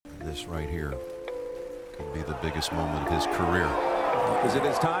This right here could be the biggest moment of his career. Is it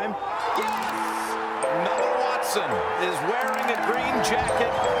his time? Yes! Noah Watson is wearing a green jacket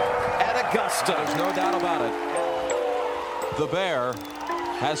at Augusta. There's no doubt about it. The Bear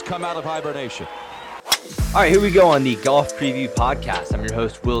has come out of hibernation. All right, here we go on the Golf Preview Podcast. I'm your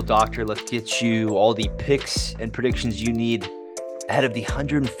host, Will Doctor. Let's get you all the picks and predictions you need ahead of the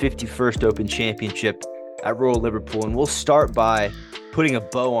 151st Open Championship at Royal Liverpool. And we'll start by putting a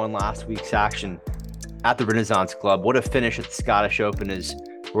bow on last week's action at the Renaissance Club. What a finish at the Scottish Open as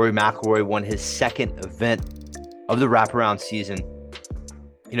Rory McIlroy won his second event of the wraparound season.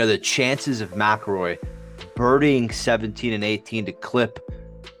 You know, the chances of McIlroy birdieing 17 and 18 to clip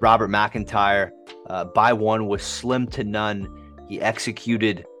Robert McIntyre by one was slim to none. He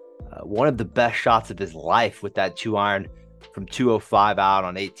executed one of the best shots of his life with that 2-iron from 205 out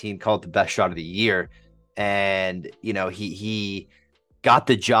on 18, called it the best shot of the year. And, you know, he got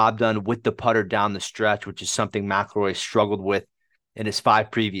the job done with the putter down the stretch, which is something McIlroy struggled with in his 5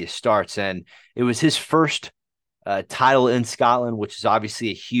 previous starts. And it was his first title in Scotland, which is obviously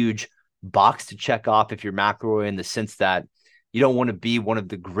a huge box to check off if you're McIlroy, in the sense that you don't want to be one of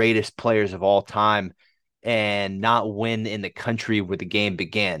the greatest players of all time and not win in the country where the game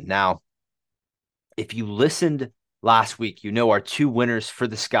began. Now, if you listened last week, you know our 2 winners for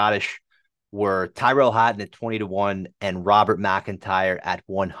the Scottish were Tyrrell Hatton at 20-1 and Robert McIntyre at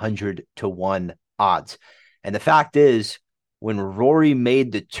 100-1 odds. And the fact is, when Rory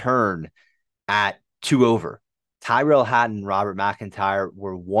made the turn at 2 over, Tyrrell Hatton and Robert McIntyre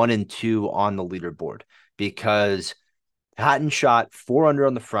were 1 and 2 on the leaderboard, because Hatton shot 4 under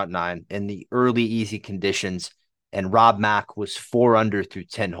on the front 9 in the early easy conditions, and Rob Mack was 4 under through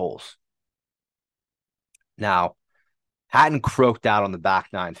 10 holes. Now, Hatton croaked out on the back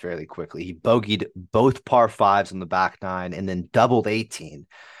 9 fairly quickly. He bogeyed both par 5s on the back 9 and then doubled 18.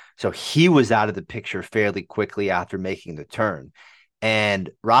 So he was out of the picture fairly quickly after making the turn. And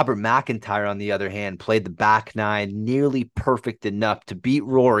Robert McIntyre, on the other hand, played the back 9 nearly perfect enough to beat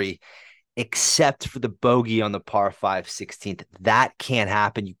Rory, except for the bogey on the par 5 16th. That can't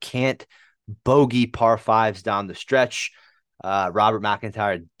happen. You can't bogey par 5s down the stretch. Robert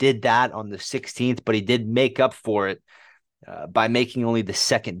McIntyre did that on the 16th, but he did make up for it by making only the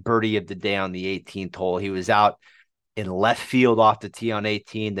second birdie of the day on the 18th hole. He was out in left field off the tee on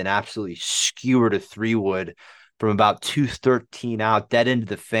 18, then absolutely skewered a 3-wood from about 213 out, dead into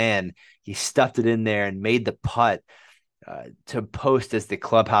the fan. He stuffed it in there and made the putt to post as the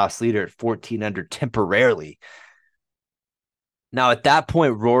clubhouse leader at 14 under temporarily. Now, at that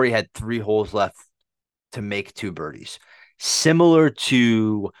point, Rory had 3 holes left to make 2 birdies. Similar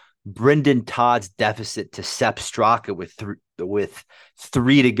to Brendan Todd's deficit to Sepp Straka with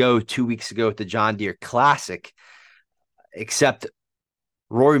 3 to go 2 weeks ago at the John Deere Classic, except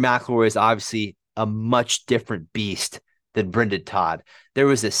Rory McIlroy is obviously a much different beast than Brendan Todd. There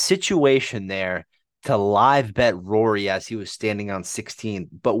was a situation there to live bet Rory as he was standing on 16,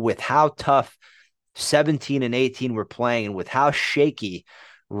 but with how tough 17 and 18 were playing and with how shaky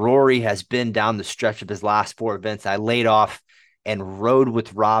Rory has been down the stretch of his last 4 events, I laid off and rode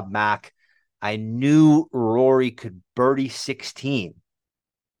with Rob Mack. I knew Rory could birdie 16,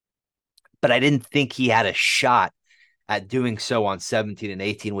 but I didn't think he had a shot at doing so on 17 and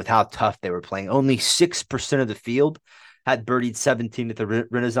 18 with how tough they were playing. Only 6% of the field had birdied 17 at the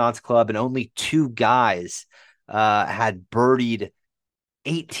Renaissance Club, and only 2 guys had birdied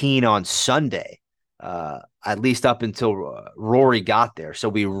 18 on Sunday, at least up until Rory got there. So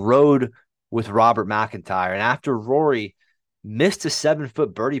we rode with Robert McIntyre, and after Rory missed a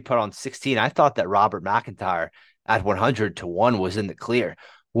 7-foot birdie putt on 16, I thought that Robert McIntyre at 100-1 was in the clear.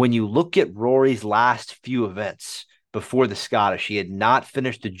 When you look at Rory's last few events before the Scottish, he had not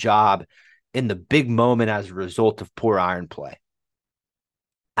finished the job in the big moment as a result of poor iron play.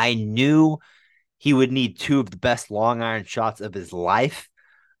 I knew he would need 2 of the best long iron shots of his life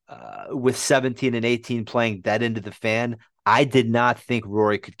with 17 and 18 playing dead into the fan. I did not think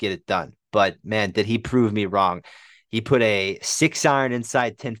Rory could get it done, but man, did he prove me wrong. He put a 6-iron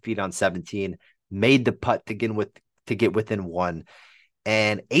inside 10 feet on 17, made the putt to get within 1,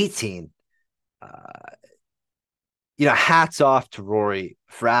 and 18. Hats off to Rory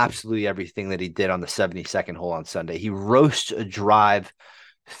for absolutely everything that he did on the 72nd hole on Sunday. He roasts a drive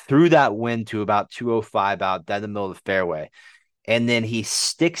through that wind to about 205 out, dead in the middle of the fairway. And then he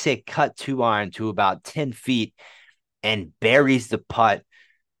sticks a cut 2-iron to about 10 feet and buries the putt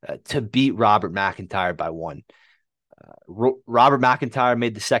to beat Robert McIntyre by 1. Robert McIntyre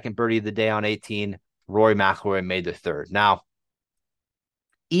made the second birdie of the day on 18. Rory McIlroy made the third. Now,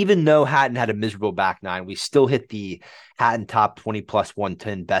 even though Hatton had a miserable back nine, we still hit the Hatton top 20 plus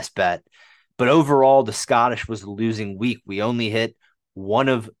 110 best bet. But overall, the Scottish was a losing week. We only hit one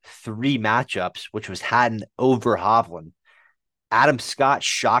of three matchups, which was Hatton over Hovland. Adam Scott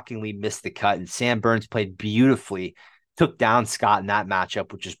shockingly missed the cut, and Sam Burns played beautifully, took down Scott in that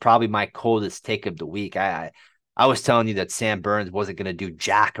matchup, which is probably my coldest take of the week. I was telling you that Sam Burns wasn't going to do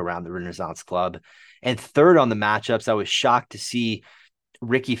jack around the Renaissance Club. And third on the matchups, I was shocked to see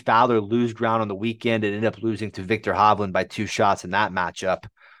Ricky Fowler lose ground on the weekend and end up losing to Victor Hovland by 2 shots in that matchup.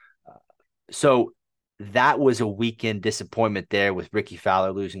 So that was a weekend disappointment there with Ricky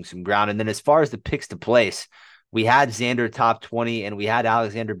Fowler losing some ground. And then as far as the picks to place, we had Xander top 20 and we had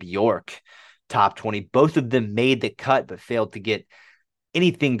Alexander Bjork top 20. Both of them made the cut but failed to get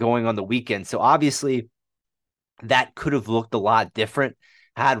anything going on the weekend. So obviously that could have looked a lot different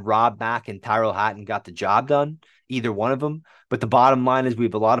had Rob Mack and Tyrell Hatton got the job done, either one of them. But the bottom line is we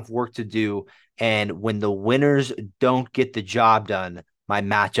have a lot of work to do. And when the winners don't get the job done, my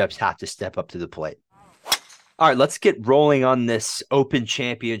matchups have to step up to the plate. All right, let's get rolling on this Open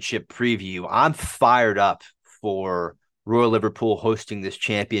Championship preview. I'm fired up for Royal Liverpool hosting this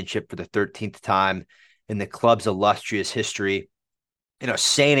championship for the 13th time in the club's illustrious history. You know,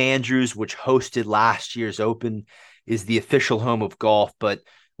 St. Andrews, which hosted last year's Open, is the official home of golf. But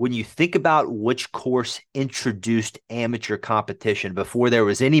when you think about which course introduced amateur competition before there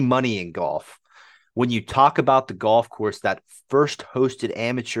was any money in golf, when you talk about the golf course that first hosted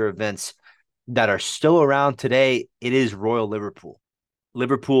amateur events that are still around today, it is Royal Liverpool.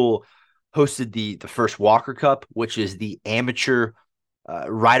 Liverpool hosted the first Walker Cup, which is the amateur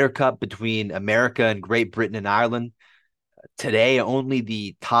Ryder Cup between America and Great Britain and Ireland. Today, only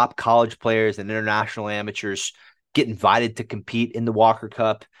the top college players and international amateurs get invited to compete in the Walker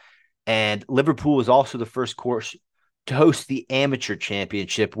Cup. And Liverpool was also the first course to host the Amateur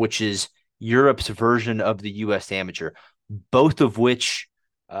Championship, which is Europe's version of the U.S. Amateur, both of which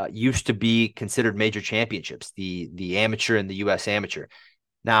used to be considered major championships, the Amateur and the U.S. Amateur.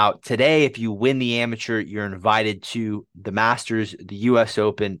 Now, today, if you win the Amateur, you're invited to the Masters, the U.S.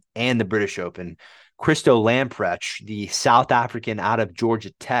 Open, and the British Open. Christo Lamprecht, the South African out of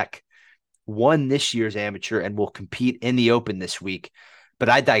Georgia Tech, won this year's Amateur and will compete in the Open this week. But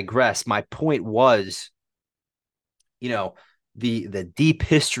I digress. My point was, you know, the deep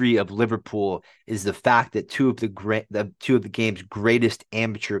history of Liverpool is the fact that two of the game's greatest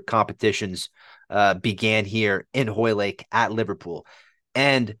amateur competitions began here in Hoylake at Liverpool.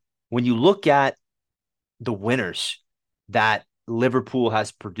 And when you look at the winners that Liverpool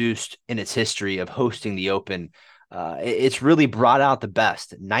has produced in its history of hosting the Open, it's really brought out the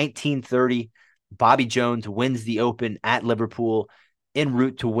best. 1930, Bobby Jones wins the Open at Liverpool en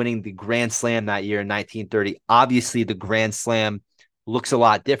route to winning the Grand Slam that year in 1930. Obviously, the Grand Slam looks a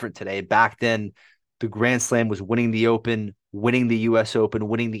lot different today. Back then, the Grand Slam was winning the Open, winning the U.S. Open,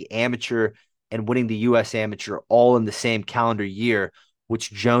 winning the Amateur, and winning the U.S. Amateur all in the same calendar year, which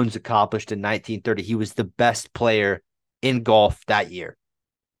Jones accomplished in 1930. He was the best player in golf that year.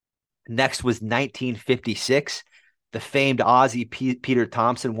 Next was 1956. The famed Aussie Peter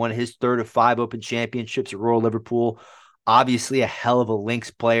Thompson won his third of 5 Open championships at Royal Liverpool. Obviously, a hell of a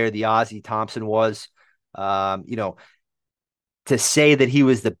links player, the Aussie Thompson was. To say that he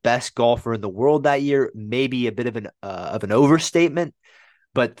was the best golfer in the world that year, maybe a bit of an overstatement.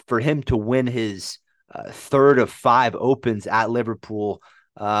 But for him to win his third of 5 Opens at Liverpool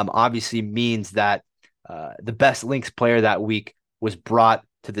obviously means that the best links player that week was brought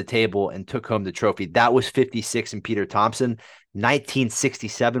to the table and took home the trophy. That was 56 and Peter Thompson.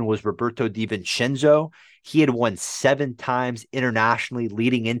 1967 was Roberto Di Vincenzo. He had won 7 times internationally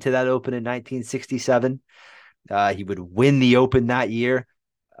leading into that Open in 1967. He would win the Open that year.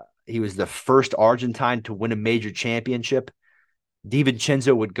 He was the first Argentine to win a major championship. Di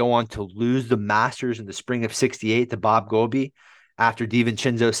Vincenzo would go on to lose the Masters in the spring of 68 to Bob Gobi after Di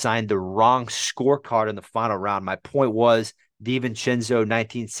Vincenzo signed the wrong scorecard in the final round. My point was Di Vincenzo,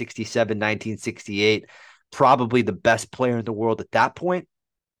 1967, 1968, probably the best player in the world at that point.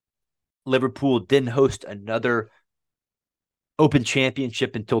 Liverpool didn't host another Open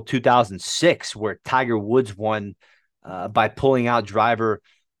Championship until 2006, where Tiger Woods won by pulling out driver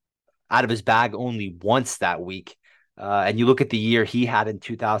out of his bag only once that week. And you look at the year he had in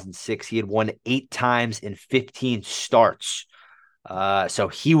 2006, he had won 8 times in 15 starts. So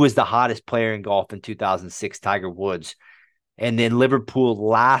he was the hottest player in golf in 2006, Tiger Woods. And then Liverpool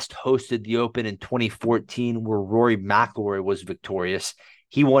last hosted the Open in 2014, where Rory McIlroy was victorious.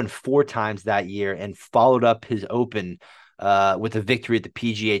 He won 4 times that year and followed up his Open with a victory at the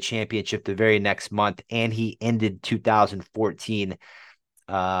PGA Championship the very next month. And he ended 2014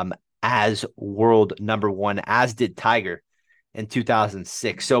 as world number one, as did Tiger in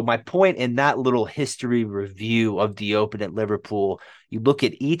 2006. So my point in that little history review of the Open at Liverpool, you look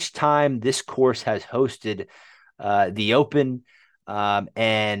at each time this course has hosted the Open,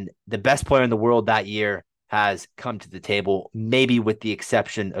 and the best player in the world that year has come to the table, maybe with the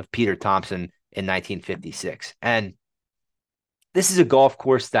exception of Peter Thompson in 1956. And this is a golf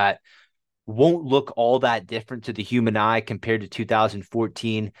course that won't look all that different to the human eye compared to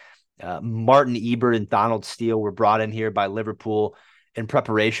 2014. Martin Ebert and Donald Steele were brought in here by Liverpool in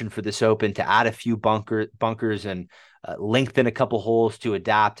preparation for this Open to add a few bunkers and lengthen a couple holes to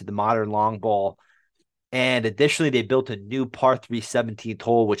adapt to the modern long ball. And additionally, they built a new par 3 17th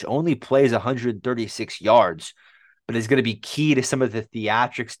hole, which only plays 136 yards, but is going to be key to some of the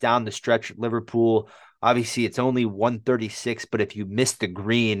theatrics down the stretch at Liverpool. Obviously, it's only 136, but if you miss the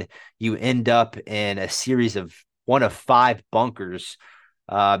green, you end up in a series of one of 5 bunkers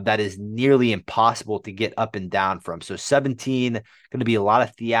that is nearly impossible to get up and down from. So 17, going to be a lot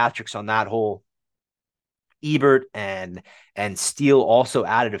of theatrics on that hole. Ebert and Steele also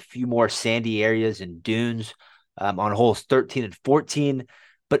added a few more sandy areas and dunes on holes 13 and 14.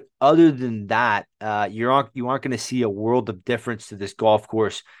 But other than that, you aren't going to see a world of difference to this golf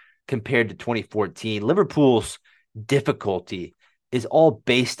course compared to 2014. Liverpool's difficulty is all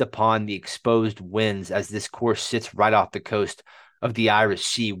based upon the exposed winds, as this course sits right off the coast of the Irish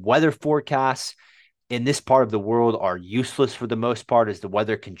Sea. Weather forecasts in this part of the world are useless for the most part, as the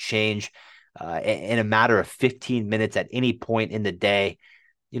weather can change in a matter of 15 minutes at any point in the day.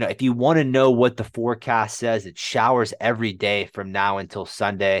 You know, if you want to know what the forecast says, it showers every day from now until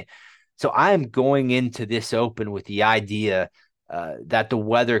Sunday. So I am going into this Open with the idea that the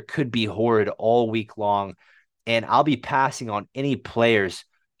weather could be horrid all week long, and I'll be passing on any players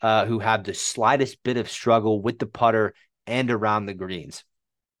who have the slightest bit of struggle with the putter and around the greens.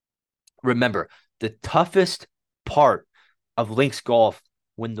 Remember, the toughest part of links golf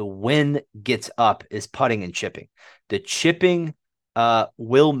when the wind gets up is putting and chipping. The chipping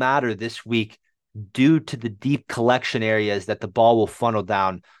will matter this week due to the deep collection areas that the ball will funnel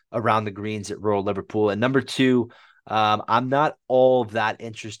down around the greens at Royal Liverpool. And number two, I'm not all that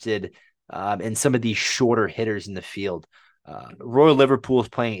interested in some of these shorter hitters in the field. Royal Liverpool is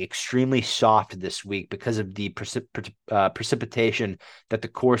playing extremely soft this week because of the precipitation that the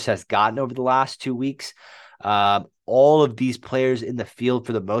course has gotten over the last 2 weeks. All of these players in the field,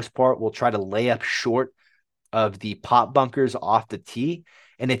 for the most part, will try to lay up short of the pot bunkers off the tee.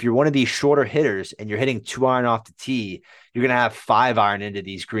 And if you're one of these shorter hitters and you're hitting 2-iron off the tee, you're going to have 5-iron into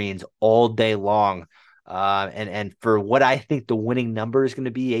these greens all day long. And for what I think the winning number is going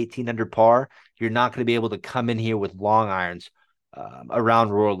to be, 18 under par, you're not going to be able to come in here with long irons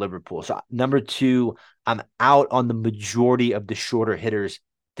around Royal Liverpool. So number two, I'm out on the majority of the shorter hitters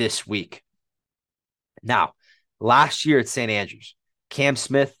this week. Now, last year at St. Andrews, Cam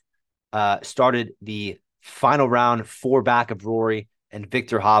Smith started the final round 4 back of Rory and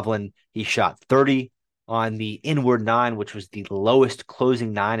Victor Hovland. He shot 30 on the inward 9, which was the lowest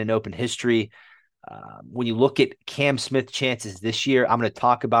closing 9 in Open history. When you look at Cam Smith's chances this year, I'm going to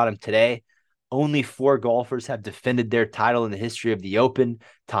talk about him today. Only 4 golfers have defended their title in the history of the Open.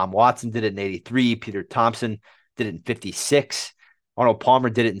 Tom Watson did it in 83. Peter Thompson did it in 56. Arnold Palmer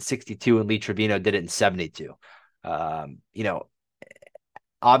did it in 62, and Lee Trevino did it in 72.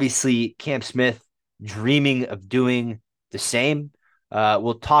 Obviously, Cam Smith dreaming of doing the same.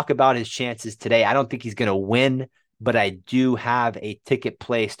 We'll talk about his chances today. I don't think he's going to win, but I do have a ticket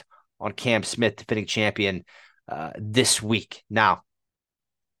placed on Cam Smith, defending champion, this week. Now,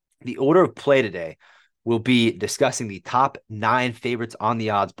 the order of play today will be discussing the top 9 favorites on the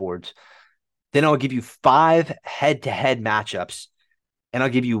odds boards. Then I'll give you 5 head-to-head matchups, and I'll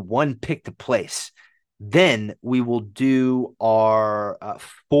give you 1 pick to place. Then we will do our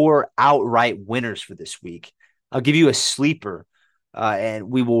 4 outright winners for this week. I'll give you a sleeper,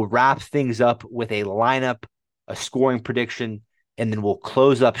 and we will wrap things up with a lineup, a scoring prediction, and then we'll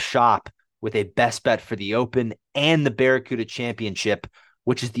close up shop with a best bet for the Open and the Barracuda Championship,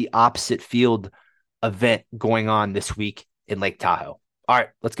 which is the opposite field event going on this week in Lake Tahoe. All right,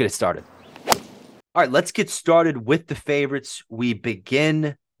 let's get it started. All right, let's get started with the favorites. We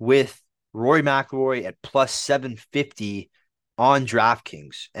begin with Rory McIlroy at plus 750 on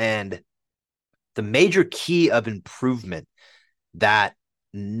DraftKings. And the major key of improvement that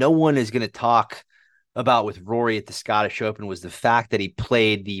no one is going to talk about with Rory at the Scottish Open was the fact that he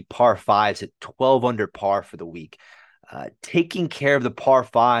played the par 5s at 12 under par for the week. Taking care of the par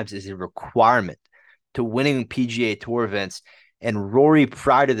 5s is a requirement to winning PGA Tour events, and Rory,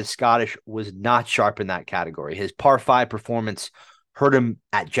 prior to the Scottish, was not sharp in that category. His par 5 performance hurt him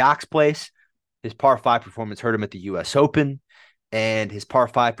at Jack's place. His par 5 performance hurt him at the U.S. Open, and his par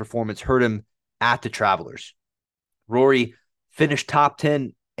 5 performance hurt him at the Travelers. Rory finished top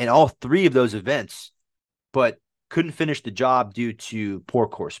 10 in all 3 of those events, but couldn't finish the job due to poor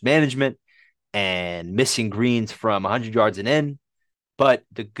course management and missing greens from 100 yards and in. But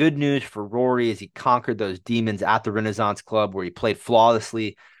the good news for Rory is he conquered those demons at the Renaissance Club, where he played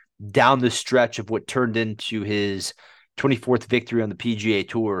flawlessly down the stretch of what turned into his 24th victory on the PGA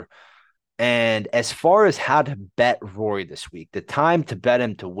Tour. And as far as how to bet Rory this week, the time to bet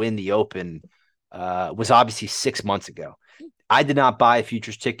him to win the Open was obviously 6 months ago. I did not buy a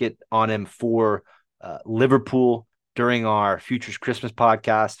futures ticket on him for Liverpool during our Futures Christmas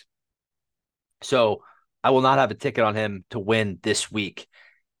podcast. So I will not have a ticket on him to win this week.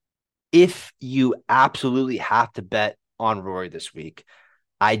 If you absolutely have to bet on Rory this week,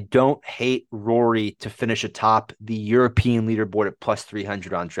 I don't hate Rory to finish atop the European leaderboard at plus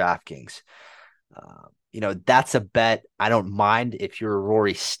 300 on DraftKings. That's a bet I don't mind if you're a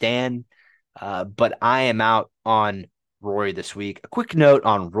Rory stan, but I am out on Rory this week. A quick note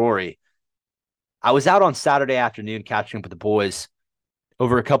on Rory. I was out on Saturday afternoon catching up with the boys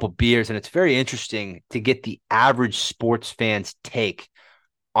over a couple beers, and it's very interesting to get the average sports fan's take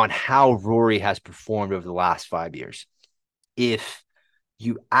on how Rory has performed over the last 5 years. If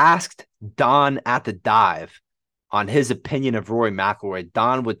you asked Don at the Dive on his opinion of Rory McIlroy,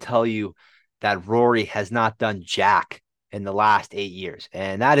 Don would tell you that Rory has not done jack in the last 8 years.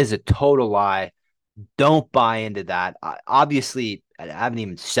 And that is a total lie. Don't buy into that. Obviously, I haven't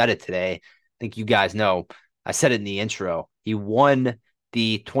even said it today. I think you guys know. I said it in the intro. He won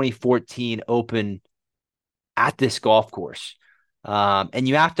the 2014 Open at this golf course. And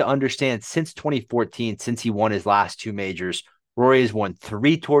you have to understand, since 2014, since he won his last 2 majors, Rory has won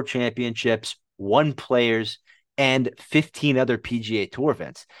 3 tour championships, 1 Players, and 15 other PGA Tour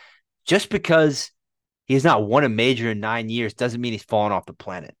events. Just because he has not won a major in 9 years doesn't mean he's fallen off the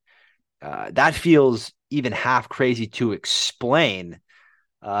planet. That feels even half crazy to explain,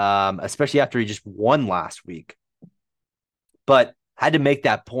 especially after he just won last week. But I had to make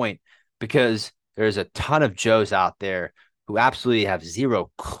that point because there's a ton of Joes out there who absolutely have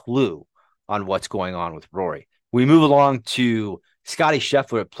zero clue on what's going on with Rory. We move along to Scotty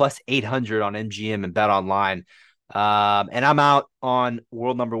Scheffler at plus 800 on MGM and Bet Online. And I'm out on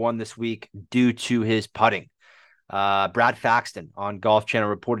world number 1 this week due to his putting. Brad Faxton on Golf Channel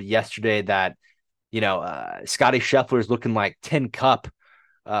reported yesterday that, Scotty Scheffler is looking like Tin Cup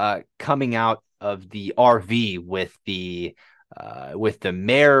coming out of the RV with the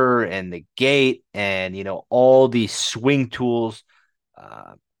mirror and the gate and, all these swing tools.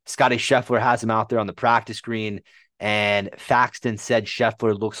 Scotty Scheffler has him out there on the practice green, and Faxton said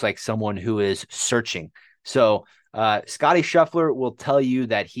Scheffler looks like someone who is searching. So Scotty Scheffler will tell you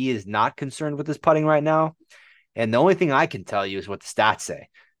that he is not concerned with his putting right now. And the only thing I can tell you is what the stats say.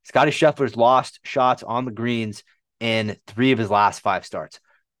 Scotty Scheffler's lost shots on the greens in 3 of his last 5 starts.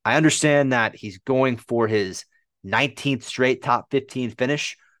 I understand that he's going for his 19th straight top 15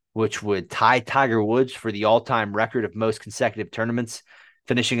 finish, which would tie Tiger Woods for the all-time record of most consecutive tournaments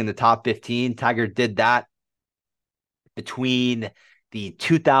finishing in the top 15. Tiger did that between the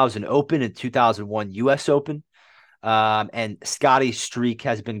 2000 Open and 2001 U.S. Open. And Scotty's streak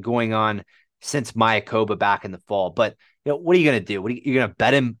has been going on since Mayakoba back in the fall. But, what are you going to do? You're going to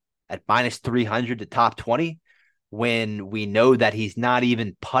bet him at minus 300 to top 20 when we know that he's not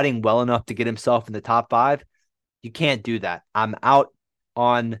even putting well enough to get himself in the top 5? You can't do that. I'm out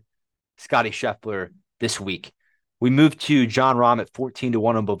on Scotty Scheffler this week. We move to Jon Rahm at 14 to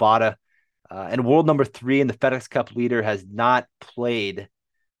 1 on Bovada. And world number 3 in the FedEx Cup leader has not played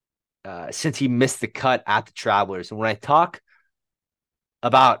since he missed the cut at the Travelers. And when I talk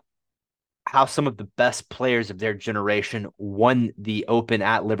about how some of the best players of their generation won the Open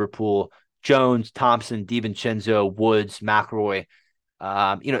at Liverpool, Jones, Thompson, DiVincenzo, Woods, McIlroy,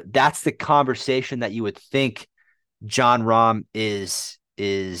 that's the conversation that you would think Jon Rahm is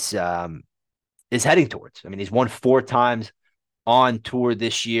heading towards. I mean, he's won 4 times on tour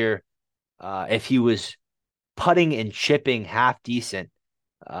this year. If he was putting and chipping half decent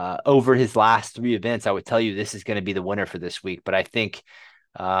over his last 3 events, I would tell you this is going to be the winner for this week. But I think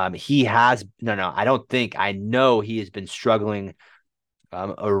I know he has been struggling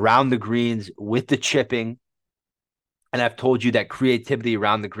around the greens with the chipping. And I've told you that creativity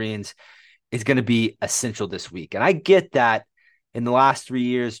around the greens is going to be essential this week. And I get that in the last 3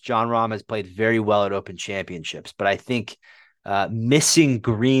 years, Jon Rahm has played very well at Open Championships, but I think missing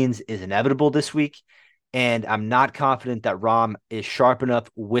greens is inevitable this week. And I'm not confident that Rahm is sharp enough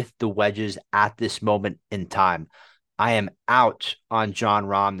with the wedges at this moment in time. I am out on John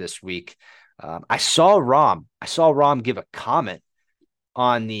Rahm this week. I saw Rahm give a comment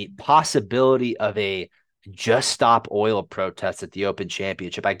on the possibility of a Just Stop Oil protest at the Open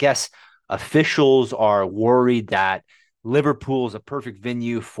Championship. I guess officials are worried that Liverpool is a perfect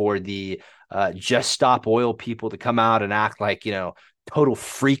venue for the Just Stop Oil people to come out and act like, total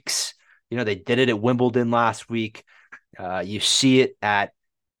freaks. They did it at Wimbledon last week. You see it at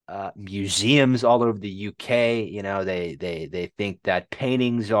museums all over the UK. They think that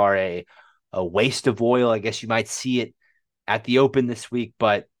paintings are a waste of oil. I guess you might see it at the Open this week,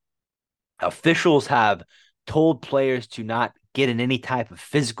 but officials have told players to not get in any type of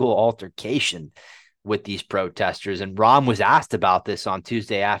physical altercation with these protesters. And Rahm was asked about this on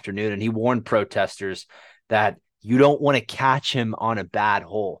Tuesday afternoon, and he warned protesters that you don't want to catch him on a bad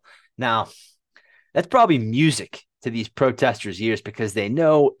hole. Now, that's probably music to these protesters' ears because they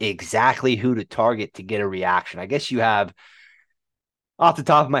know exactly who to target to get a reaction. I guess you have, off the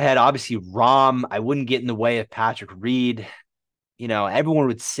top of my head, obviously Rahm. I wouldn't get in the way of Patrick Reed. Everyone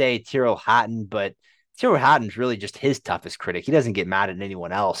would say Tyrrell Hatton, but Tyrrell Hatton's really just his toughest critic. He doesn't get mad at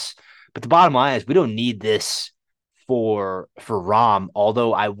anyone else. But the bottom line is we don't need this for Rahm,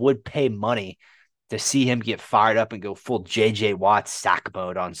 although I would pay money to see him get fired up and go full J.J. Watt sack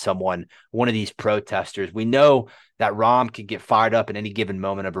mode on one of these protesters. We know that Rahm can get fired up at any given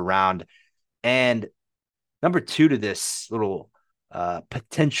moment of a round. And number two to this little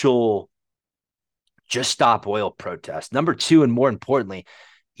potential Just Stop Oil protest. Number two, and more importantly,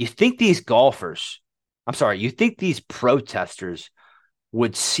 you think these protesters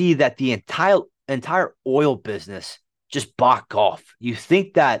would see that the entire oil business just bought golf. You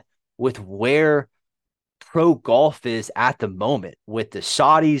think that with where pro golf is at the moment, with the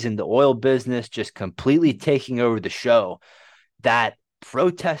Saudis and the oil business just completely taking over the show, that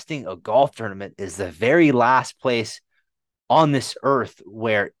protesting a golf tournament is the very last place on this earth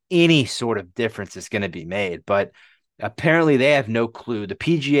where any sort of difference is going to be made. But apparently they have no clue. The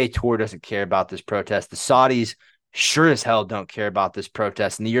PGA Tour doesn't care about this protest. The Saudis sure as hell don't care about this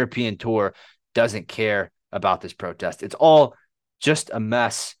protest. And the European Tour doesn't care about this protest. It's all just a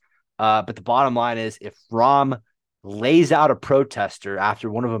mess. But the bottom line is if Rahm lays out a protester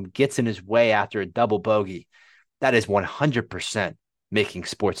after one of them gets in his way after a double bogey, that is 100% making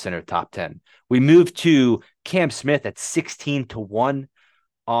SportsCenter top 10. We move to Cam Smith at 16-1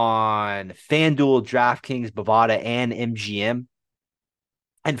 on FanDuel, DraftKings, Bovada, and MGM.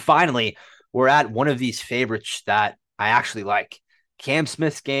 And finally, we're at one of these favorites that I actually like. Cam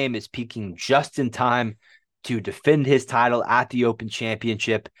Smith's game is peaking just in time to defend his title at the Open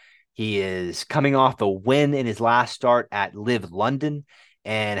Championship. He is coming off a win in his last start at Live London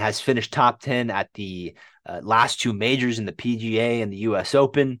and has finished top 10 at the last two majors in the PGA and the US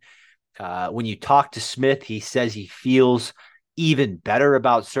Open. When you talk to Smith, he says he feels even better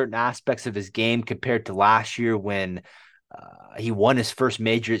about certain aspects of his game compared to last year when he won his first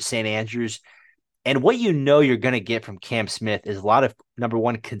major at St. Andrews. And what you're going to get from Cam Smith is a lot of, number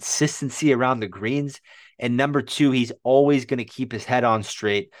one, consistency around the greens. And number two, he's always going to keep his head on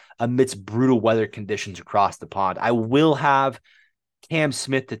straight amidst brutal weather conditions across the pond. I will have Cam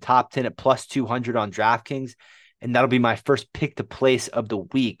Smith to top 10 at plus 200 on DraftKings. And that'll be my first pick to place of the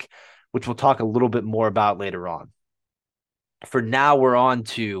week, which we'll talk a little bit more about later on. For now, we're on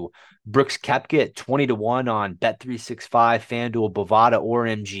to Brooks Koepka at 20-1 on Bet365, FanDuel, Bovada, or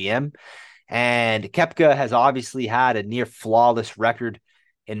MGM. And Koepka has obviously had a near flawless record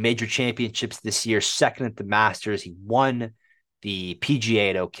in major championships this year, second at the Masters. He won the PGA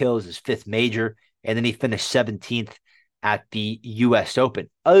at Oak Hill, his fifth major, and then he finished 17th at the US Open.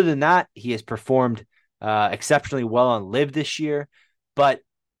 Other than that, he has performed exceptionally well on Live this year. But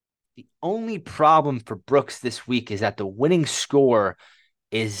the only problem for Brooks this week is that the winning score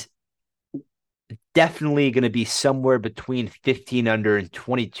is definitely going to be somewhere between 15 under and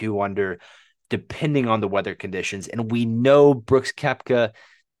 22 under, depending on the weather conditions. And we know Brooks Koepka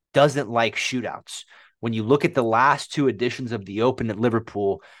doesn't like shootouts. When you look at the last two editions of the Open at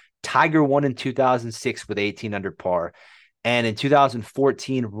Liverpool, Tiger won in 2006 with 18 under par. And in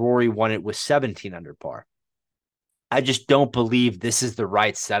 2014, Rory won it with 17 under par. I just don't believe this is the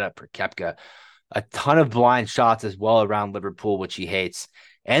right setup for Koepka. A ton of blind shots as well around Liverpool, which he hates.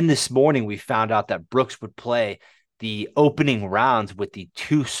 And this morning, we found out that Brooks would play the opening rounds with the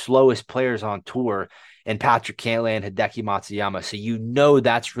two slowest players on tour and Patrick Cantlay and Hideki Matsuyama. So you know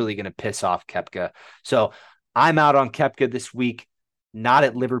that's really going to piss off Koepka. So I'm out on Koepka this week, not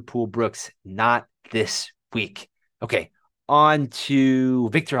at Liverpool, Brooks, not this week. Okay, on to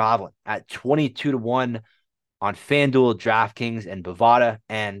Victor Hovland at 22-1 on FanDuel, DraftKings, and Bovada.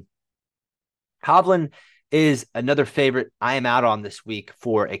 And Hovland is another favorite I am out on this week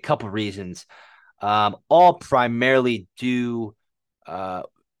for a couple reasons, all primarily due uh,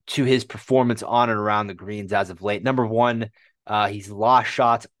 to his performance on and around the greens as of late. Number one, he's lost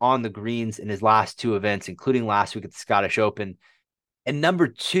shots on the greens in his last two events, including last week at the Scottish Open. And number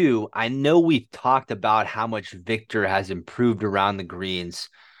two, I know we've talked about how much Victor has improved around the greens,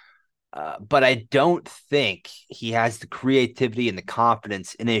 but I don't think he has the creativity and the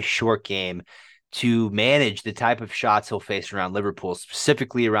confidence in his short game to manage the type of shots he'll face around Liverpool,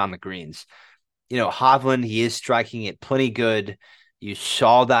 specifically around the greens. Hovland, he is striking it plenty good. You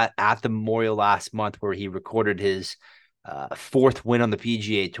saw that at the Memorial last month where he recorded his fourth win on the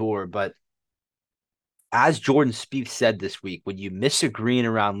PGA Tour. But as Jordan Spieth said this week, when you miss a green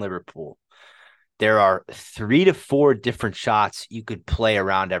around Liverpool, there are 3 to 4 different shots you could play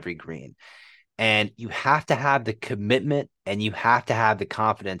around every green. And you have to have the commitment and you have to have the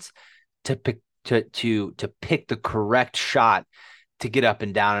confidence to pick pick the correct shot to get up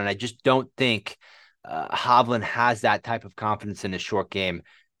and down. And I just don't think Hovland has that type of confidence in his short game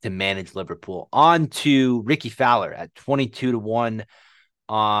to manage Liverpool. On to Ricky Fowler at 22-1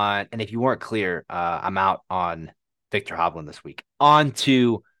 on, and if you weren't clear, I'm out on Victor Hovland this week. On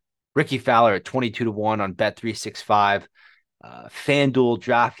to Ricky Fowler at 22-1 on Bet365, FanDuel,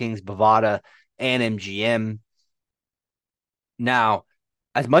 DraftKings, Bovada, and MGM. Now,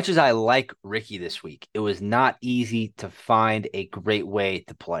 as much as I like Ricky this week, it was not easy to find a great way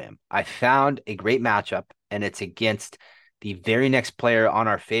to play him. I found a great matchup, and it's against the very next player on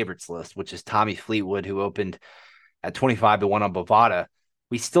our favorites list, which is Tommy Fleetwood, who opened at 25-1 on Bovada.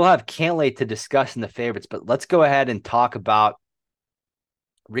 We still have Cantlay to discuss in the favorites, but let's go ahead and talk about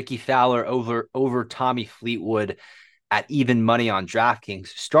Ricky Fowler over Tommy Fleetwood at even money on DraftKings.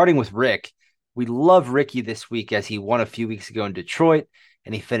 Starting with Rick, we love Ricky this week as he won a few weeks ago in Detroit,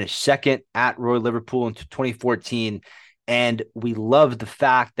 and he finished second at Royal Liverpool in 2014. And we love the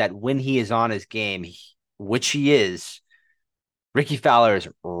fact that when he is on his game, which he is, Ricky Fowler is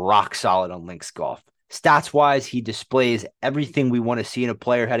rock solid on links golf. Stats-wise, he displays everything we want to see in a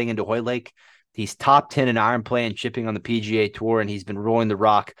player heading into Hoylake. He's top 10 in iron play and chipping on the PGA Tour, and he's been rolling the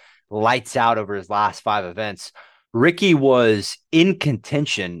rock lights out over his last 5 events. Ricky was in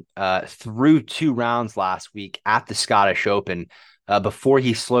contention through 2 rounds last week at the Scottish Open before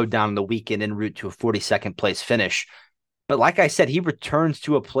he slowed down in the weekend en route to a 42nd place finish. But like I said, he returns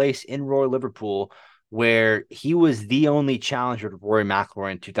to a place in Royal Liverpool where he was the only challenger to Rory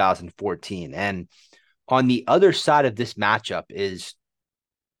McIlroy in 2014. And on the other side of this matchup is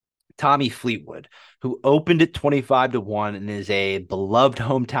Tommy Fleetwood, who opened at 25-1 and is a beloved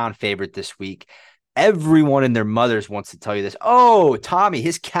hometown favorite this week. Everyone and their mothers wants to tell you this. Oh, Tommy,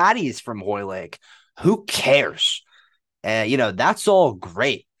 his caddy is from Hoylake. Who cares? That's all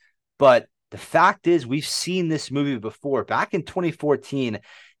great. But the fact is, we've seen this movie before. Back in 2014,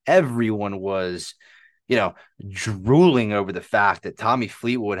 everyone was, drooling over the fact that Tommy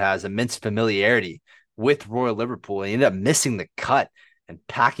Fleetwood has immense familiarity with Royal Liverpool. He ended up missing the cut and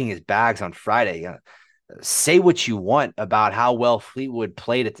packing his bags on Friday. Say what you want about how well Fleetwood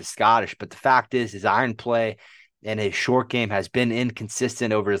played at the Scottish, but the fact is his iron play and his short game has been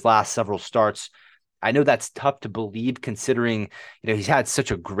inconsistent over his last several starts. I know that's tough to believe considering, he's had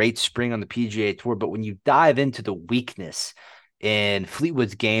such a great spring on the PGA Tour, but when you dive into the weakness in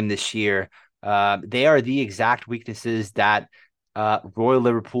Fleetwood's game this year, they are the exact weaknesses that Royal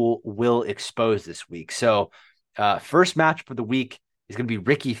Liverpool will expose this week. So first match for the week is going to be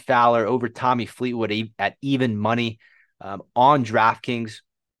Ricky Fowler over Tommy Fleetwood at even money on DraftKings.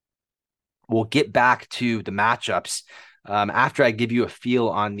 We'll get back to the matchups after I give you a feel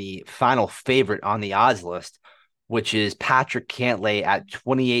on the final favorite on the odds list, which is Patrick Cantlay at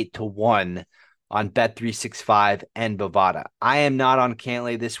 28-1 on Bet365 and Bovada. I am not on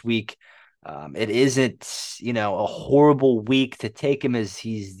Cantlay this week. It isn't, a horrible week to take him as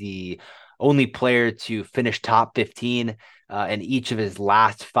he's the only player to finish top 15 in each of his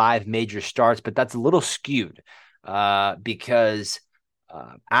last 5 major starts, but that's a little skewed because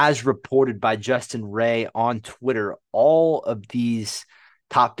as reported by Justin Ray on Twitter, all of these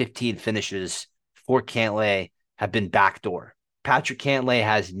top 15 finishes for Cantlay have been backdoor. Patrick Cantlay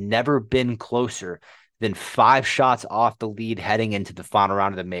has never been closer than 5 shots off the lead heading into the final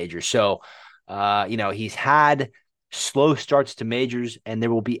round of the major. So, he's had slow starts to majors, and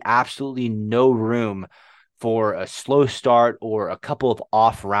there will be absolutely no room for a slow start or a couple of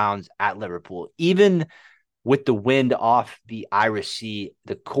off rounds at Liverpool. Even with the wind off the Irish Sea,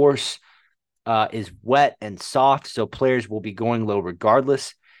 the course is wet and soft, so players will be going low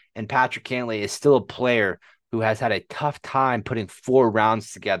regardless. And Patrick Cantlay is still a player who has had a tough time putting 4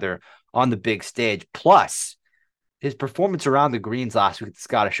 rounds together on the big stage. Plus, his performance around the greens last week at the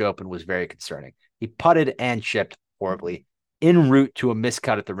Scottish Open was very concerning. He putted and chipped horribly en route to a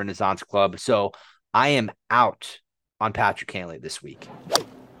miscut at the Renaissance Club. So I am out on Patrick Cantlay this week.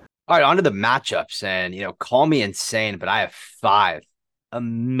 All right, on to the matchups. And, call me insane, but I have 5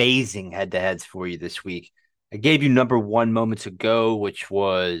 amazing head-to-heads for you this week. I gave you number 1 moments ago, which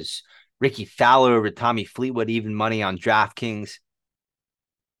was Ricky Fowler over Tommy Fleetwood, even money on DraftKings.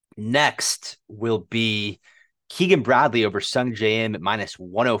 Next will be Keegan Bradley over Sung Jae Im at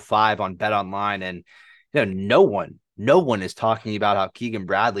 -105 on BetOnline. And no one is talking about how Keegan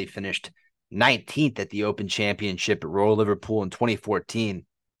Bradley finished 19th at the Open Championship at Royal Liverpool in 2014.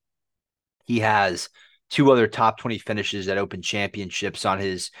 He has 2 other top 20 finishes at Open Championships on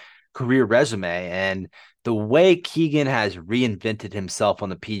his career resume. And the way Keegan has reinvented himself on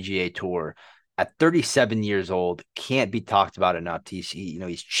the PGA Tour at 37 years old can't be talked about enough. He's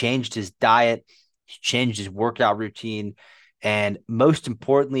changed his diet, he's changed his workout routine, and most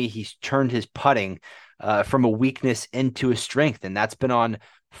importantly, he's turned his putting from a weakness into a strength, and that's been on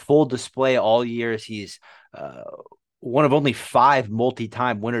full display all year. He's one of only 5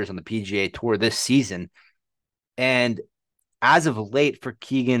 multi-time winners on the PGA Tour this season, and as of late for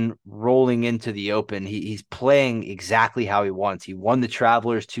Keegan rolling into the Open, he's playing exactly how he wants. He won the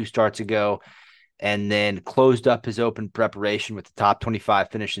Travelers 2 starts ago and then closed up his Open preparation with the top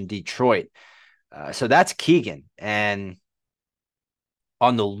 25 finish in Detroit. So that's Keegan. And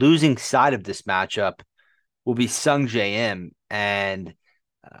on the losing side of this matchup will be Sung Jae Im. And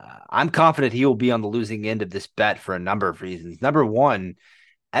I'm confident he will be on the losing end of this bet for a number of reasons. Number one,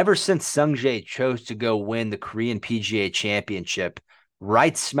 ever since Sung Jae chose to go win the Korean PGA Championship,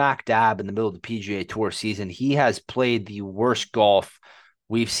 right smack dab in the middle of the PGA Tour season, he has played the worst golf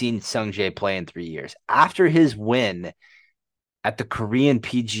we've seen Sung Jae play in 3 years. After his win at the Korean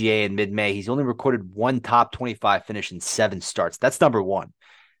PGA in mid-May, he's only recorded 1 top 25 finish in 7 starts. That's number 1.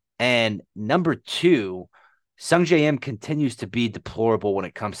 And number 2, Sung Jae Im continues to be deplorable when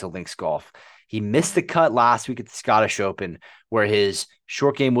it comes to links golf. He missed the cut last week at the Scottish Open, where his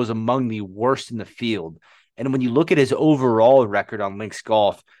short game was among the worst in the field. And when you look at his overall record on links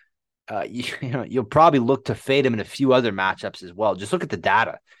golf, you'll probably look to fade him in a few other matchups as well. Just look at the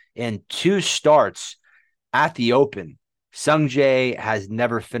data. In 2 starts at the Open, Sung Jae has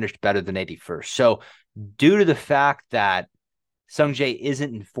never finished better than 81st. So due to the fact that Sung Jae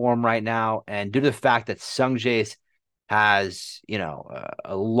isn't in form right now, and due to the fact that Sung Jae has,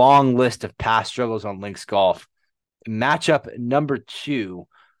 a long list of past struggles on links golf, matchup number 2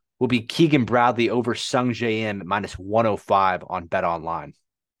 will be Keegan Bradley over Sung Jae Im at -105 on BetOnline.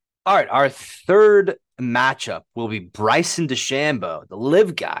 All right, our third matchup will be Bryson DeChambeau, the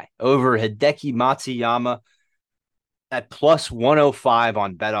live guy, over Hideki Matsuyama at +105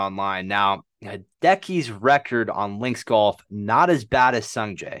 on BetOnline. Now, Hideki's record on links golf, not as bad as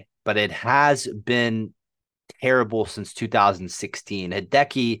Sung Jae, but it has been terrible since 2016.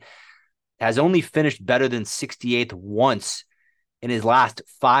 Hideki has only finished better than 68th once in his last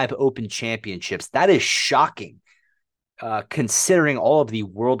 5 Open Championships. That is shocking, considering all of the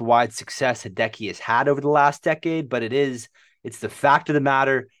worldwide success Hideki has had over the last decade. But it's the fact of the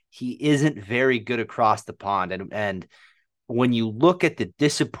matter, he isn't very good across the pond. And when you look at the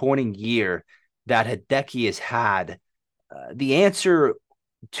disappointing year that Hideki has had, the answer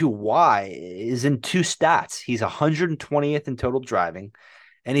to why is in 2 stats. He's 120th in total driving,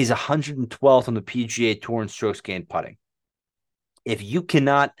 and he's 112th on the PGA Tour in strokes gained putting. If you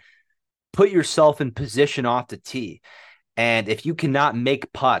cannot put yourself in position off the tee, and if you cannot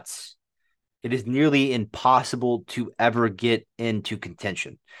make putts, it is nearly impossible to ever get into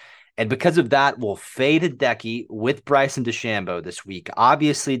contention. And because of that, we'll fade Hideki with Bryson DeChambeau this week.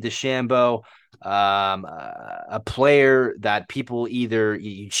 Obviously, DeChambeau, a player that people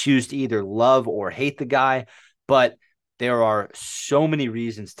you choose to either love or hate the guy, but there are so many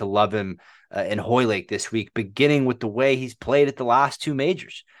reasons to love him in Hoylake this week, beginning with the way he's played at the last 2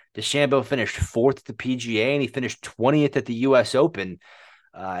 majors. DeChambeau finished 4th at the PGA, and he finished 20th at the U.S. Open.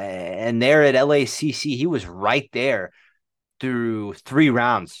 And there at LACC, he was right there through 3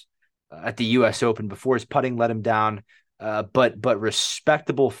 rounds at the U.S. Open before his putting let him down. But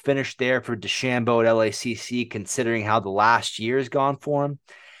respectable finish there for DeChambeau at LACC, considering how the last year has gone for him.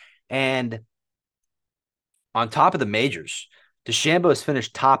 And on top of the majors, DeChambeau has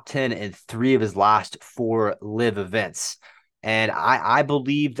finished top 10 in 3 of his last 4 live events. And I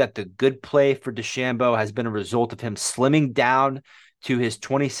believe that the good play for DeChambeau has been a result of him slimming down to his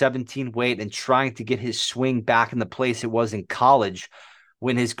 2017 weight and trying to get his swing back in the place it was in college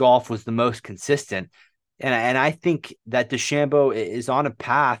when his golf was the most consistent. And I think that DeChambeau is on a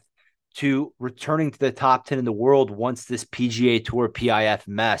path to returning to the top 10 in the world once this PGA Tour PIF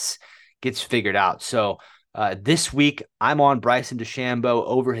mess gets figured out. So this week, I'm on Bryson DeChambeau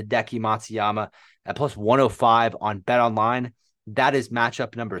over Hideki Matsuyama at plus 105 on BetOnline. That is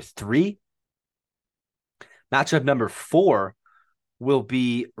matchup number 3. Matchup number 4 will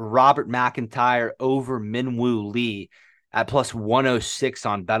be Robert McIntyre over Minwoo Lee at plus 106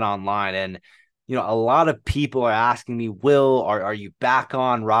 on BetOnline. And, a lot of people are asking me, Will, are you back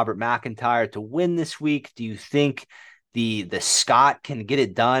on Robert McIntyre to win this week? Do you think the Scot can get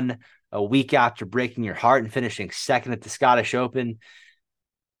it done a week after breaking your heart and finishing second at the Scottish Open?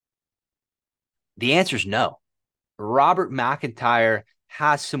 The answer is no. Robert McIntyre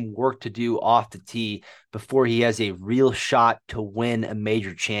has some work to do off the tee before he has a real shot to win a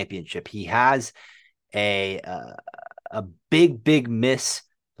major championship. He has a big miss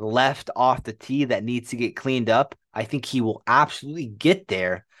left off the tee that needs to get cleaned up. I think he will absolutely get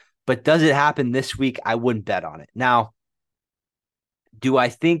there, but does it happen this week? I wouldn't bet on it. Now, do I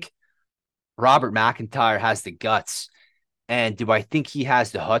think Robert McIntyre has the guts, and do I think he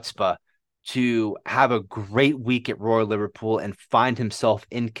has the chutzpah to have a great week at Royal Liverpool and find himself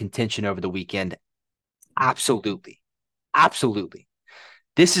in contention over the weekend? Absolutely. Absolutely.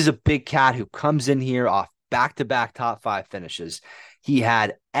 This is a big cat who comes in here off back-to-back top 5 finishes. He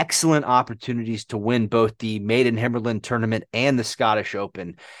had excellent opportunities to win both the Maiden Himmerland tournament and the Scottish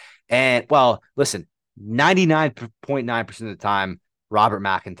Open. And, well, listen, 99.9% of the time, Robert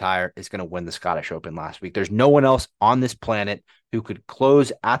McIntyre is going to win the Scottish Open last week. There's no one else on this planet who could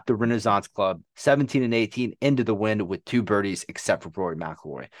close at the Renaissance Club 17 and 18 into the wind with 2 birdies except for Rory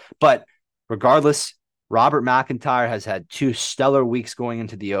McIlroy. But regardless, Robert McIntyre has had 2 stellar weeks going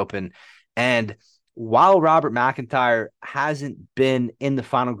into the Open. And while Robert McIntyre hasn't been in the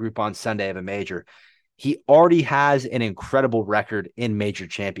final group on Sunday of a major, he already has an incredible record in major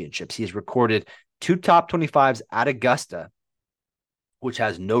championships. He has recorded 2 top 25s at Augusta, which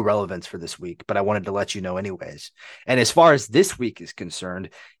has no relevance for this week, but I wanted to let you know anyways. And as far as this week is concerned,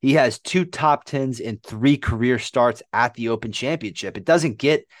 he has 2 top 10s in 3 career starts at the Open Championship. It doesn't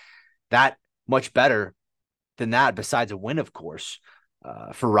get that much better than that, besides a win, of course,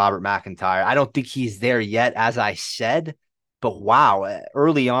 for Robert McIntyre. I don't think he's there yet, as I said, but wow,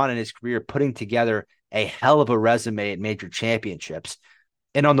 early on in his career, putting together a hell of a resume at major championships.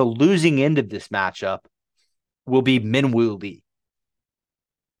 And on the losing end of this matchup will be Minwoo Lee.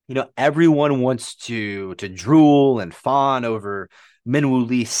 Everyone wants to drool and fawn over Minwoo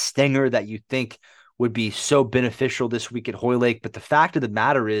Lee's stinger that you think would be so beneficial this week at Hoylake. But the fact of the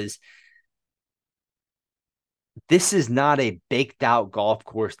matter is, this is not a baked out golf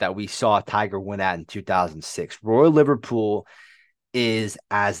course that we saw Tiger win at in 2006. Royal Liverpool is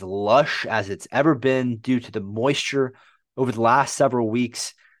as lush as it's ever been due to the moisture over the last several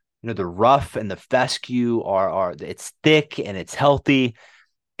weeks. The rough and the fescue it's thick and it's healthy.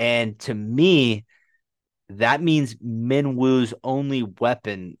 And to me, that means Minwoo's only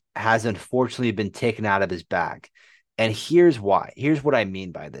weapon has unfortunately been taken out of his bag. And here's why. Here's what I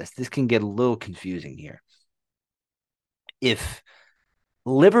mean by this. This can get a little confusing here. If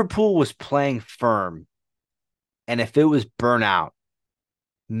Liverpool was playing firm and if it was burnout,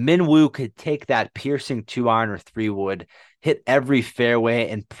 Minwoo could take that piercing 2-iron or 3-wood, hit every fairway,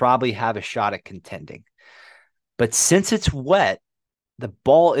 and probably have a shot at contending. But since it's wet, the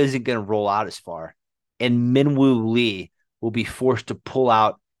ball isn't going to roll out as far, and Minwoo Lee will be forced to pull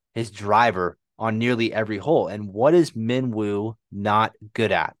out his driver on nearly every hole. And what is Minwoo not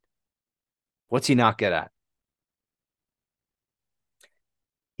good at? What's he not good at?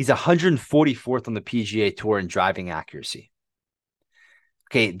 He's 144th on the PGA Tour in driving accuracy.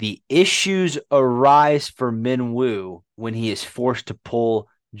 Okay, the issues arise for Minwoo when he is forced to pull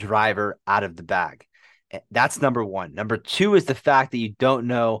driver out of the bag. That's number 1. Number 2 is the fact that you don't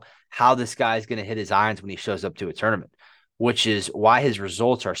know how this guy is going to hit his irons when he shows up to a tournament, which is why his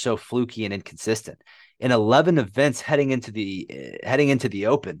results are so fluky and inconsistent. In 11 events heading into the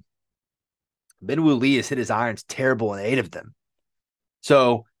Open, Minwoo Lee has hit his irons terrible in 8 of them.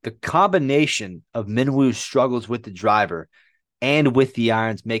 So the combination of Minwoo's struggles with the driver and with the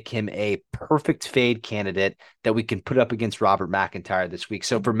irons make him a perfect fade candidate that we can put up against Robert McIntyre this week.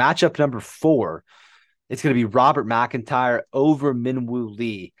 So for matchup number 4, it's going to be Robert McIntyre over Minwoo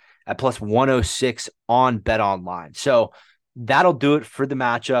Lee at plus 106 on BetOnline. So that'll do it for the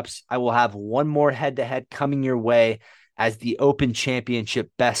matchups. I will have one more head-to-head coming your way as the Open Championship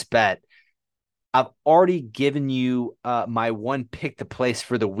best bet. I've already given you my one pick to place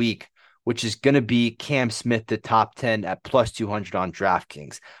for the week, which is going to be Cam Smith, the top 10 at plus 200 on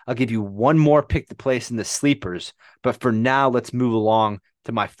DraftKings. I'll give you one more pick to place in the sleepers, but for now, let's move along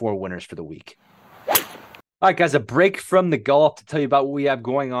to my 4 winners for the week. All right, guys, a break from the golf to tell you about what we have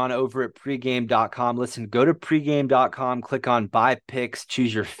going on over at pregame.com. Listen, go to pregame.com, click on buy picks,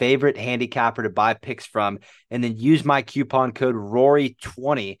 choose your favorite handicapper to buy picks from, and then use my coupon code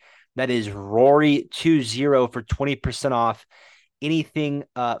Rory20. That is Rory20 for 20% off anything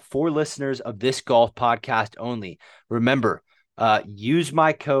for listeners of this golf podcast only. Remember, use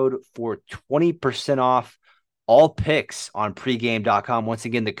my code for 20% off all picks on pregame.com. Once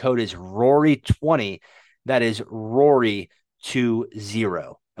again, the code is Rory20. That is Rory20.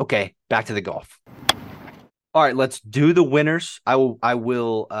 Okay, back to the golf. All right, let's do the winners. I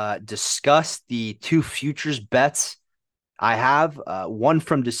will discuss the 2 futures bets I have, one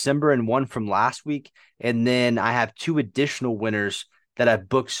from December and one from last week. And then I have 2 additional winners that I've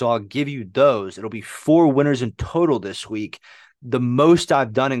booked. So I'll give you those. It'll be 4 winners in total this week, the most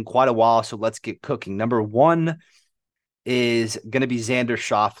I've done in quite a while. So let's get cooking. Number 1 is going to be Xander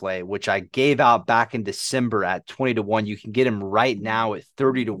Schauffele, which I gave out back in December at 20-1. You can get him right now at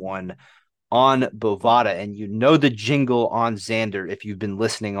 30-1 on Bovada. And you know the jingle on Xander if you've been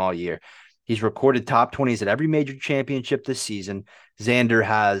listening all year. He's recorded top 20s at every major championship this season. Xander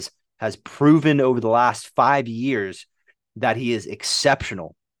has proven over the last 5 years that he is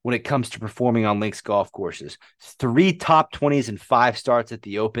exceptional when it comes to performing on links golf courses. 3 top 20s and 5 starts at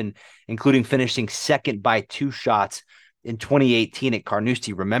the Open, including finishing second by 2 shots in 2018 at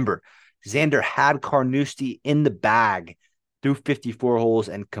Carnoustie. Remember, Xander had Carnoustie in the bag through 54 holes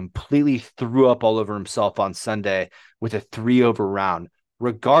and completely threw up all over himself on Sunday with a 3-over round.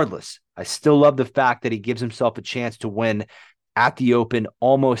 Regardless, I still love the fact that he gives himself a chance to win at the Open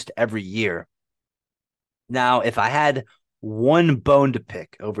almost every year. Now, if I had one bone to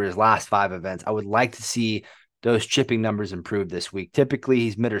pick over his last 5 events, I would like to see those chipping numbers improve this week. Typically,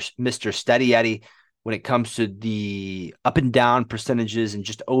 he's Mr. Steady Eddie when it comes to the up and down percentages and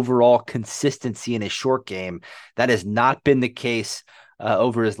just overall consistency in his short game. That has not been the case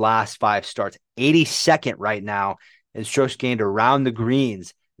over his last 5 starts. 82nd right now in strokes gained around the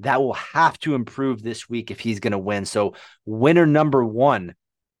greens. That will have to improve this week if he's going to win. So winner number 1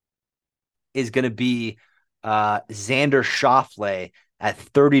 is going to be Xander Schauffele at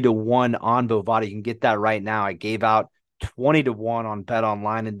 30-1 on Bovada. You can get that right now. I gave out 20-1 on Bet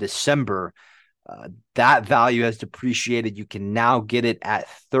Online in December. That value has depreciated. You can now get it at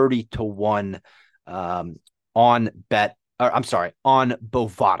 30-1 on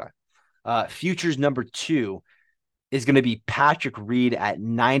Bovada. Futures number 2 is going to be Patrick Reed at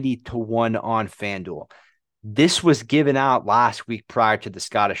 90-1 on FanDuel. This was given out last week prior to the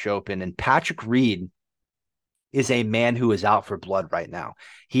Scottish Open, and Patrick Reed is a man who is out for blood right now.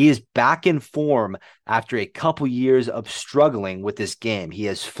 He is back in form after a couple years of struggling with this game. He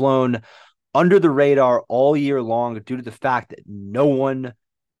has flown under the radar all year long due to the fact that no one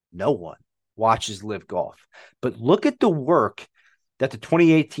watches live golf. But look at the work that the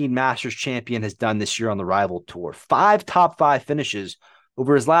 2018 Masters champion has done this year on the Rival Tour. 5 top 5 finishes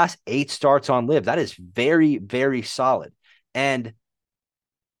over his last 8 starts on live. That is very, very solid. And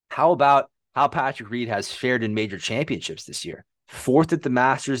how about how Patrick Reed has fared in major championships this year? 4th at the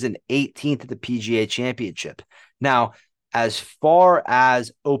Masters and 18th at the PGA Championship. Now, as far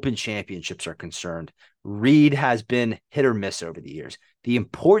as Open championships are concerned, Reed has been hit or miss over the years. The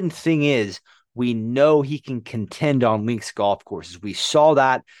important thing is we know he can contend on links golf courses. We saw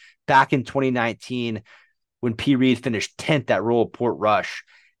that back in 2019 when P. Reed finished 10th at Royal Portrush.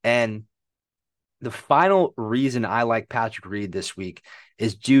 And the final reason I like Patrick Reed this week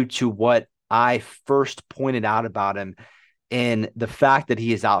is due to what I first pointed out about him in the fact that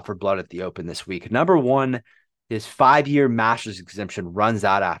he is out for blood at the Open this week. Number 1, his 5-year Masters exemption runs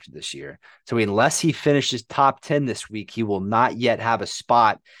out after this year. So unless he finishes top 10 this week, he will not yet have a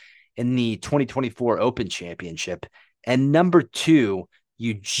spot in the 2024 Open Championship. And number 2,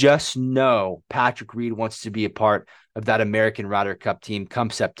 you just know Patrick Reed wants to be a part of that American Ryder Cup team come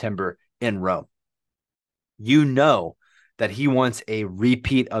September in Rome. You know that he wants a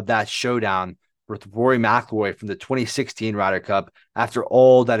repeat of that showdown with Rory McIlroy from the 2016 Ryder Cup after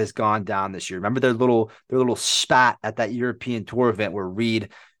all that has gone down this year. Remember their little spat at that European Tour event where Reed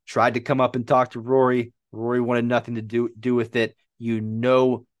tried to come up and talk to Rory. Rory wanted nothing to do with it. You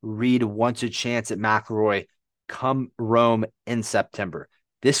know Reed wants a chance at McIlroy come Rome in September.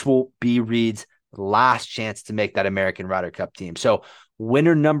 This will be Reed's last chance to make that American Ryder Cup team. So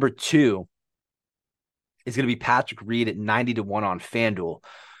winner number 2 is going to be Patrick Reed at 90-1 on FanDuel.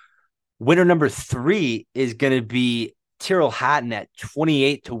 Winner number 3 is going to be Tyrrell Hatton at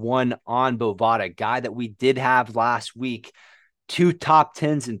 28-1 on Bovada, a guy that we did have last week. 2 top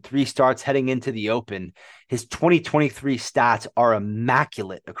 10s and 3 starts heading into the Open. His 2023 stats are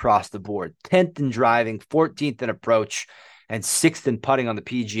immaculate across the board. 10th in driving, 14th in approach, and 6th in putting on the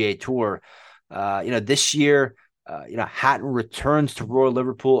PGA Tour. This year, Hatton returns to Royal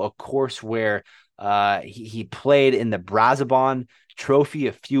Liverpool, a course where he played in the Brabazon Trophy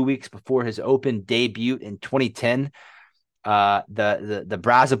a few weeks before his Open debut in 2010. The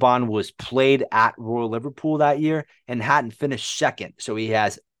Brabazon was played at Royal Liverpool that year, and Hatton finished second. So he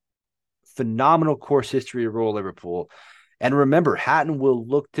has phenomenal course history at Royal Liverpool. And remember, Hatton will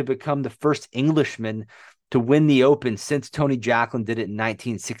look to become the first Englishman to win the Open since Tony Jacklin did it in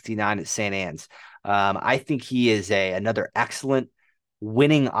 1969 at St. Anne's. I think he is another excellent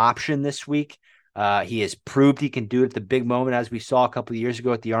winning option this week. He has proved he can do it at the big moment, as we saw a couple of years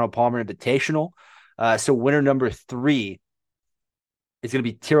ago at the Arnold Palmer Invitational. So winner number 3 is going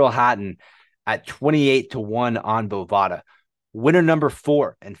to be Tyrrell Hatton at 28-1 on Bovada. Winner number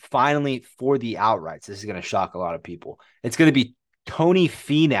 4, and finally for the outrights, this is going to shock a lot of people. It's going to be Tony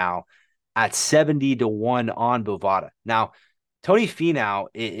Finau at 70-1 on Bovada. Now, Tony Finau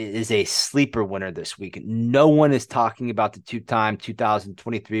is a sleeper winner this week. No one is talking about the 2-time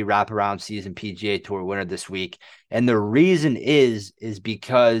 2023 wraparound season PGA Tour winner this week. And the reason is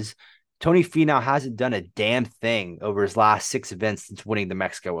because Tony Finau hasn't done a damn thing over his last 6 events since winning the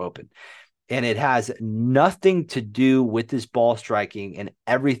Mexico Open. And it has nothing to do with his ball striking and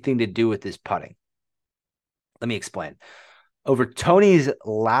everything to do with his putting. Let me explain. Over Tony's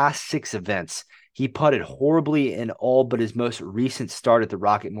last 6 events, he putted horribly in all but his most recent start at the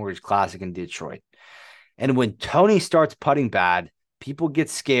Rocket Mortgage Classic in Detroit. And when Tony starts putting bad, people get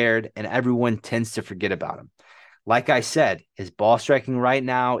scared and everyone tends to forget about him. Like I said, his ball striking right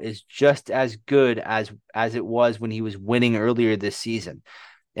now is just as good as it was when he was winning earlier this season.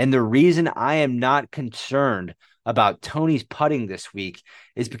 And the reason I am not concerned about Tony's putting this week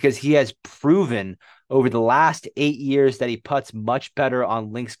is because he has proven over the last 8 years that he putts much better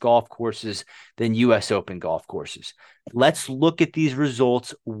on links golf courses than U.S. Open golf courses. Let's look at these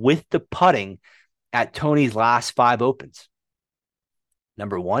results with the putting at Tony's last 5 Opens.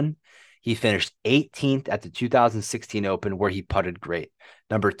 Number 1, he finished 18th at the 2016 Open, where he putted great.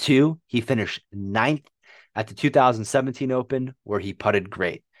 Number 2, he finished 9th at the 2017 Open, where he putted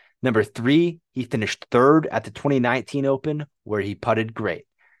great. Number 3, he finished 3rd at the 2019 Open, where he putted great.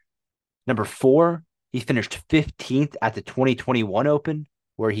 Number 4, he finished 15th at the 2021 Open,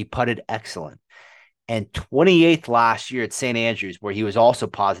 where he putted excellent. And 28th last year at St. Andrews, where he was also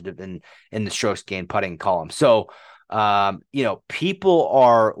positive in the strokes gained putting column. So, people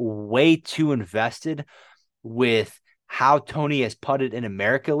are way too invested with how Tony has putted in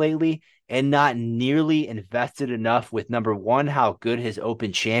America lately and not nearly invested enough with, number 1, how good his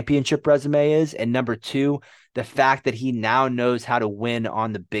Open Championship resume is, and number 2, the fact that he now knows how to win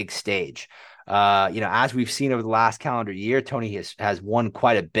on the big stage. As we've seen over the last calendar year, Tony has won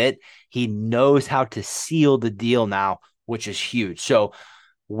quite a bit. He knows how to seal the deal now, which is huge. So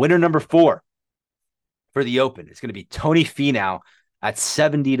winner number 4 for the Open is going to be Tony Finau at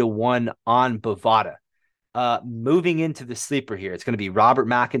 70-1 on Bovada. Moving into the sleeper here, it's going to be Robert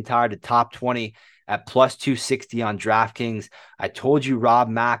McIntyre to top 20 at plus 260 on DraftKings. I told you Rob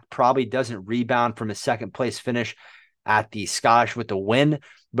Mac probably doesn't rebound from his second place finish at the Scottish with the win,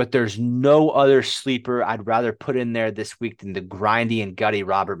 but there's no other sleeper I'd rather put in there this week than the grindy and gutty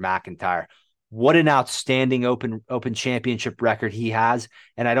Robert McIntyre. What an outstanding Open Championship record he has,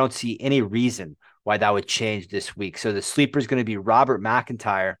 and I don't see any reason why that would change this week. So the sleeper is going to be Robert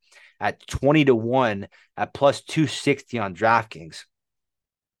McIntyre at 20-1 at plus 260 on DraftKings.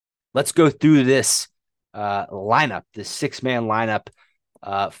 Let's go through this lineup, this 6-man lineup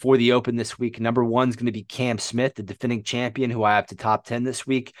for the Open this week. Number 1 is going to be Cam Smith, the defending champion, who I have to top 10 this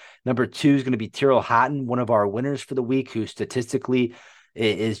week. Number 2 is going to be Tyrrell Hatton, one of our winners for the week, who statistically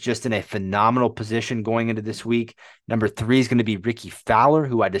is just in a phenomenal position going into this week. Number 3 is going to be Ricky Fowler,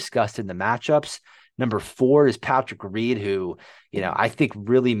 who I discussed in the matchups. Number 4 is Patrick Reed, who, I think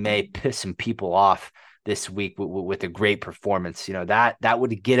really may piss some people off this week with a great performance. That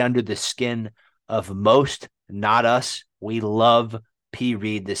would get under the skin of most, not us. We love P.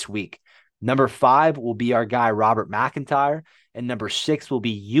 Reed this week. Number 5 will be our guy, Robert McIntyre. And number 6 will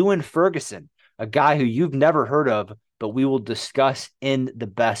be Ewan Ferguson, a guy who you've never heard of, but we will discuss in the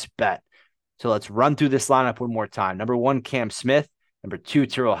best bet. So let's run through this lineup one more time. Number 1, Cam Smith. Number 2,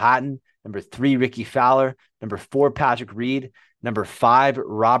 Tyrrell Hatton. Number 3, Ricky Fowler. Number 4, Patrick Reed. Number 5,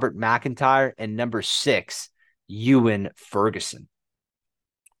 Robert McIntyre. And number 6, Ewan Ferguson.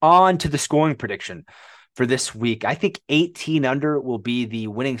 On to the scoring prediction for this week. I think 18 under will be the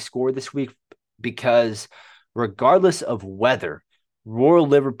winning score this week because regardless of weather, Royal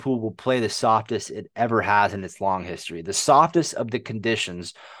Liverpool will play the softest it ever has in its long history. The softest of the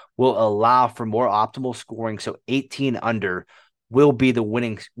conditions will allow for more optimal scoring. So 18 under will be the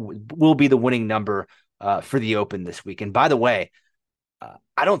winning number for the Open this week. And by the way,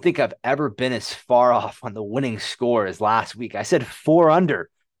 I don't think I've ever been as far off on the winning score as last week. I said 4 under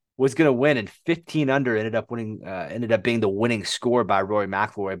was going to win, and 15 under ended up being the winning score by Rory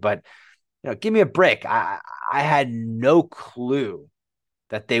McIlroy. But give me a break. I had no clue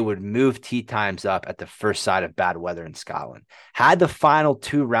that they would move tee times up at the first sign of bad weather in Scotland. Had the final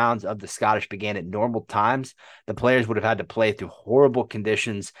 2 rounds of the Scottish began at normal times, the players would have had to play through horrible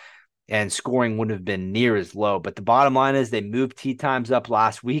conditions and scoring wouldn't have been near as low. But the bottom line is they moved tee times up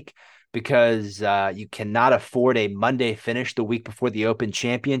last week because you cannot afford a Monday finish the week before the Open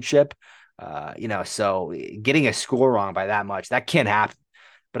Championship. So getting a score wrong by that much, that can't happen.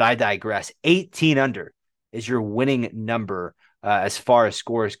 But I digress. 18 under is your winning number as far as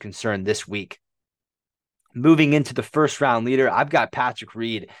score is concerned this week. Moving into the first round leader, I've got Patrick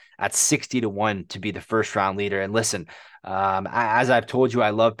Reed at 60-1 to be the first round leader. And listen, as I've told you, I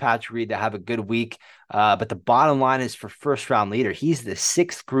love Patrick Reed to have a good week. But the bottom line is for first round leader, he's the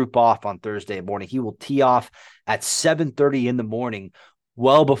 6th group off on Thursday morning. He will tee off at 7:30 in the morning,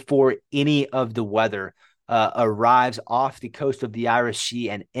 well before any of the weather arrives off the coast of the Irish Sea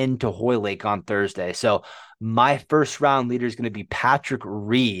and into Hoylake on Thursday. So my first round leader is going to be Patrick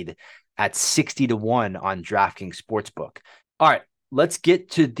Reed at 60-1 on DraftKings Sportsbook. All right, let's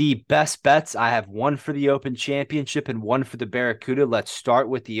get to the best bets. I have one for the Open Championship and one for the Barracuda. Let's start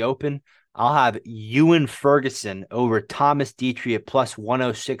with the Open. I'll have Ewan Ferguson over Thomas Dietrich at plus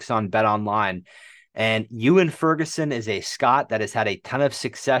 106 on BetOnline. And Ewan Ferguson is a Scot that has had a ton of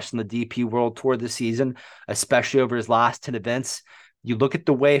success on the DP World Tour this season, especially over his last 10 events. You look at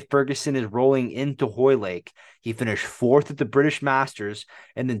the way Ferguson is rolling into Hoylake. He finished 4th at the British Masters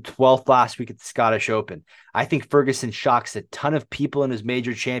and then 12th last week at the Scottish Open. I think Ferguson shocks a ton of people in his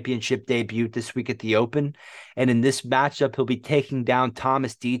major championship debut this week at the Open. And in this matchup, he'll be taking down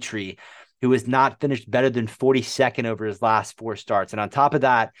Thomas Dietrich, who has not finished better than 42nd over his last 4 starts. And on top of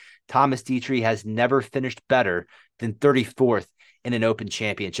that, Thomas Dietrich has never finished better than 34th in an Open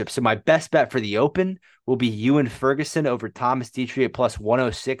Championship. So my best bet for the Open will be Ewan Ferguson over Thomas Dietrich at plus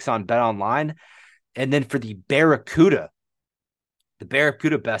 106 on BetOnline. And then for the Barracuda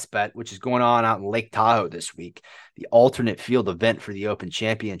best bet, which is going on out in Lake Tahoe this week, the alternate field event for the Open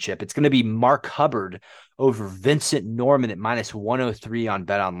Championship, it's going to be Mark Hubbard over Vincent Norrman at minus 103 on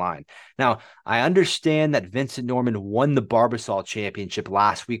BetOnline. Now, I understand that Vincent Norrman won the Barbasol Championship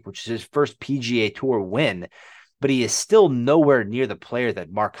last week, which is his first PGA Tour win, but he is still nowhere near the player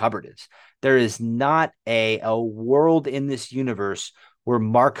that Mark Hubbard is. There is not a world in this universe where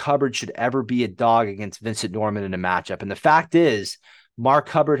Mark Hubbard should ever be a dog against Vincent Norrman in a matchup. And the fact is, Mark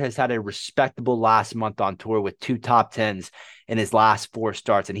Hubbard has had a respectable last month on tour with 2 top 10s in his last 4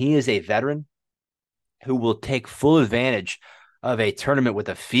 starts. And he is a veteran who will take full advantage of a tournament with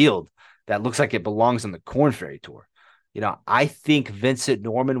a field that looks like it belongs on the Korn Ferry Tour. I think Vincent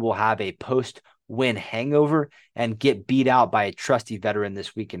Norrman will have a post-win hangover and get beat out by a trusty veteran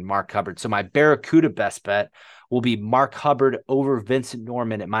this week in Mark Hubbard. So my Barracuda best bet will be Mark Hubbard over Vincent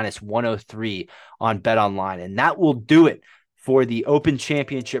Norrman at minus 103 on BetOnline. And that will do it for the Open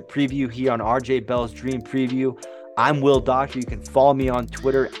Championship preview here on RJ Bell's Dream Preview. I'm Will Doctor. You can follow me on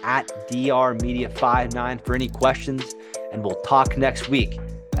Twitter at drmedia59 for any questions, and we'll talk next week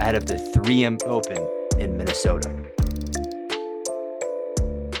ahead of the 3M Open in Minnesota.